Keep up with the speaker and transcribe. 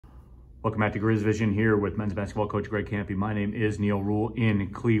Welcome back to Grizz Vision here with men's basketball coach Greg Kampe. My name is Neil Rule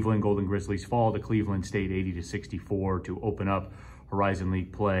in Cleveland. Golden Grizzlies fall to Cleveland State 80-64 to open up Horizon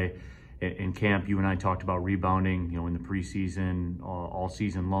League play. In camp, you and I talked about rebounding, in the preseason, all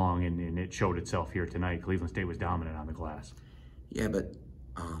season long, and it showed itself here tonight. Cleveland State was dominant on the glass. Yeah, but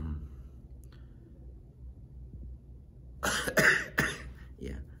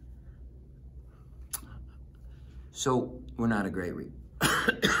yeah. So we're not a great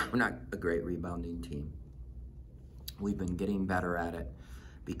rebounding team. We've been getting better at it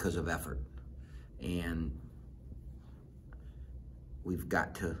because of effort, and we've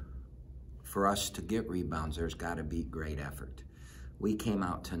got to. For us to get rebounds, there's got to be great effort. We came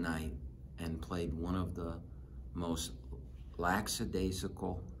out tonight and played one of the most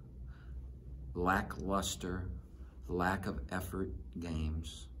lackadaisical, lackluster, lack of effort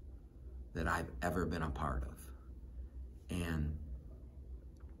games that I've ever been a part of. And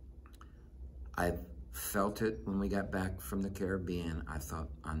I felt it when we got back from the Caribbean. I thought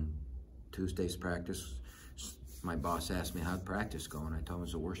on Tuesday's practice, my boss asked me, how'd practice go? And I told him it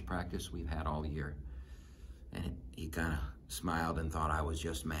was the worst practice we've had all year. And he kind of smiled and thought I was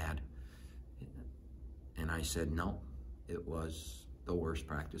just mad. And I said, no, it was the worst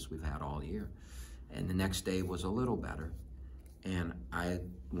practice we've had all year. And the next day was a little better. And I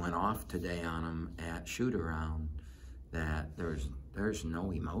went off today on him at shoot-around that there's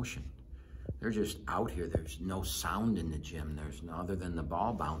no emotion. They're just out here. There's no sound in the gym. There's no, other than the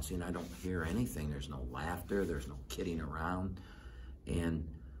ball bouncing, I don't hear anything. There's no laughter. There's no kidding around. And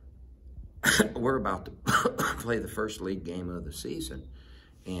we're about to play the first league game of the season.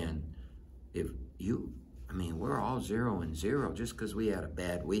 And we're all 0-0. Just because we had a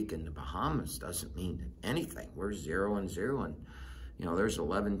bad week in the Bahamas doesn't mean anything. We're 0-0. And, there's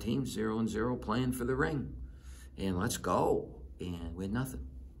 11 teams 0-0 playing for the ring. And let's go. And we had nothing.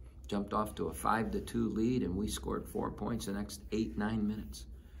 Jumped off to a 5-2 lead, and we scored 4 points the next 8-9 minutes.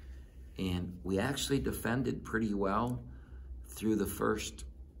 And we actually defended pretty well through the first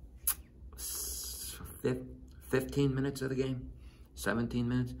 15 minutes of the game, 17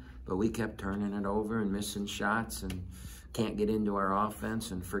 minutes. But we kept turning it over and missing shots and can't get into our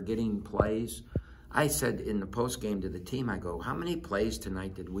offense and forgetting plays. I said in the postgame to the team, I go, how many plays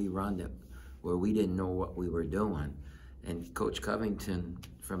tonight did we run where we didn't know what we were doing? And Coach Covington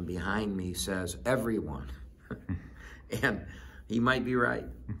from behind me says, everyone. And he might be right.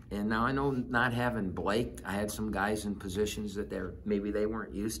 And now I know not having Blake, I had some guys in positions that maybe they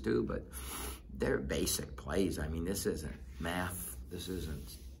weren't used to, but they're basic plays. I mean, this isn't math. This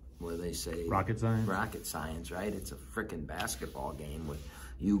isn't, what do they say? Rocket science? Rocket science, right? It's a freaking basketball game with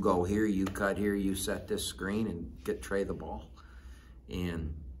you go here, you cut here, you set this screen and get Trey the ball.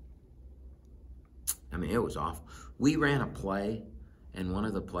 And it was awful. We ran a play, and one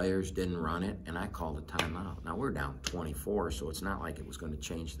of the players didn't run it, and I called a timeout. Now, we're down 24, so it's not like it was going to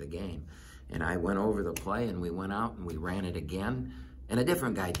change the game. And I went over the play, and we went out, and we ran it again, and a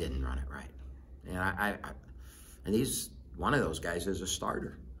different guy didn't run it right. And one of those guys is a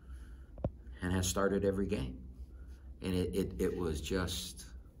starter and has started every game. And it was just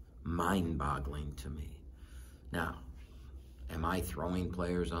mind-boggling to me. Now, am I throwing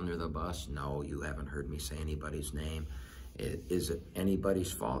players under the bus? No, you haven't heard me say anybody's name. Is it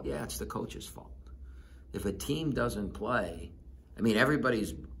anybody's fault? Yeah, it's the coach's fault. If a team doesn't play,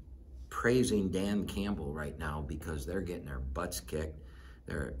 everybody's praising Dan Campbell right now because they're getting their butts kicked.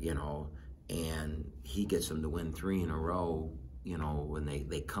 And he gets them to win 3 in a row, when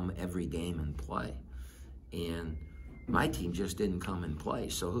they come every game and play. And my team just didn't come and play.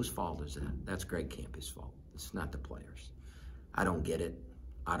 So whose fault is that? That's Greg Kampe's fault. It's not the players. I don't get it,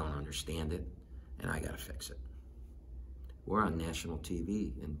 I don't understand it, and I gotta fix it. We're on national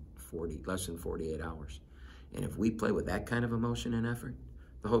TV in less than 48 hours. And if we play with that kind of emotion and effort,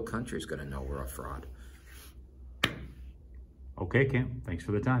 the whole country's gonna know we're a fraud. Okay, Camp, thanks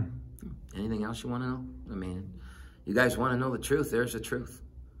for the time. Anything else you wanna know? You guys wanna know the truth, there's the truth.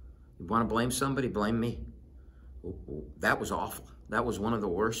 You wanna blame somebody, blame me. That was awful. That was one of the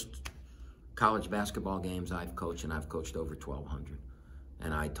worst college basketball games I've coached, and I've coached over 1,200.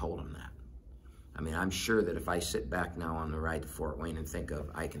 And I told them that. I'm sure that if I sit back now on the ride to Fort Wayne and think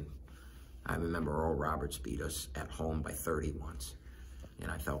of, I remember Earl Roberts beat us at home by 30 once, and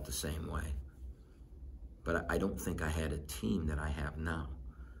I felt the same way. But I don't think I had a team that I have now.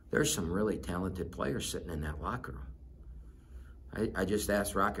 There's some really talented players sitting in that locker room. I just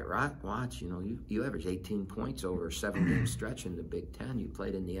asked Rocket Watch, you averaged 18 points over a 7-game stretch in the Big Ten. You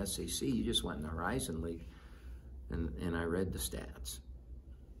played in the SEC. You just went in the Horizon League. And I read the stats.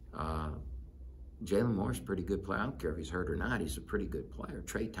 Jalen Moore's a pretty good player. I don't care if he's hurt or not. He's a pretty good player.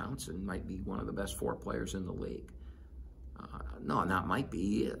 Trey Townsend might be one of the best 4 players in the league. No, not might be.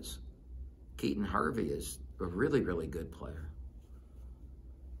 He is. Keaton Harvey is a really, really good player.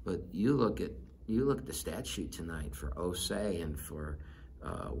 But you look at the stat sheet tonight for Osei and for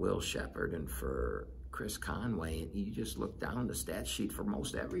Will Shepard and for Chris Conway, and you just look down the stat sheet for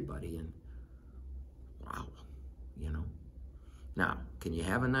most everybody, and wow, you know. Now, can you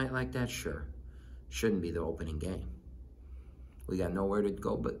have a night like that? Sure. Shouldn't be the opening game. We got nowhere to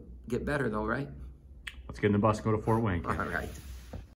go but get better, though, right? Let's get in the bus and go to Fort Wayne. All right.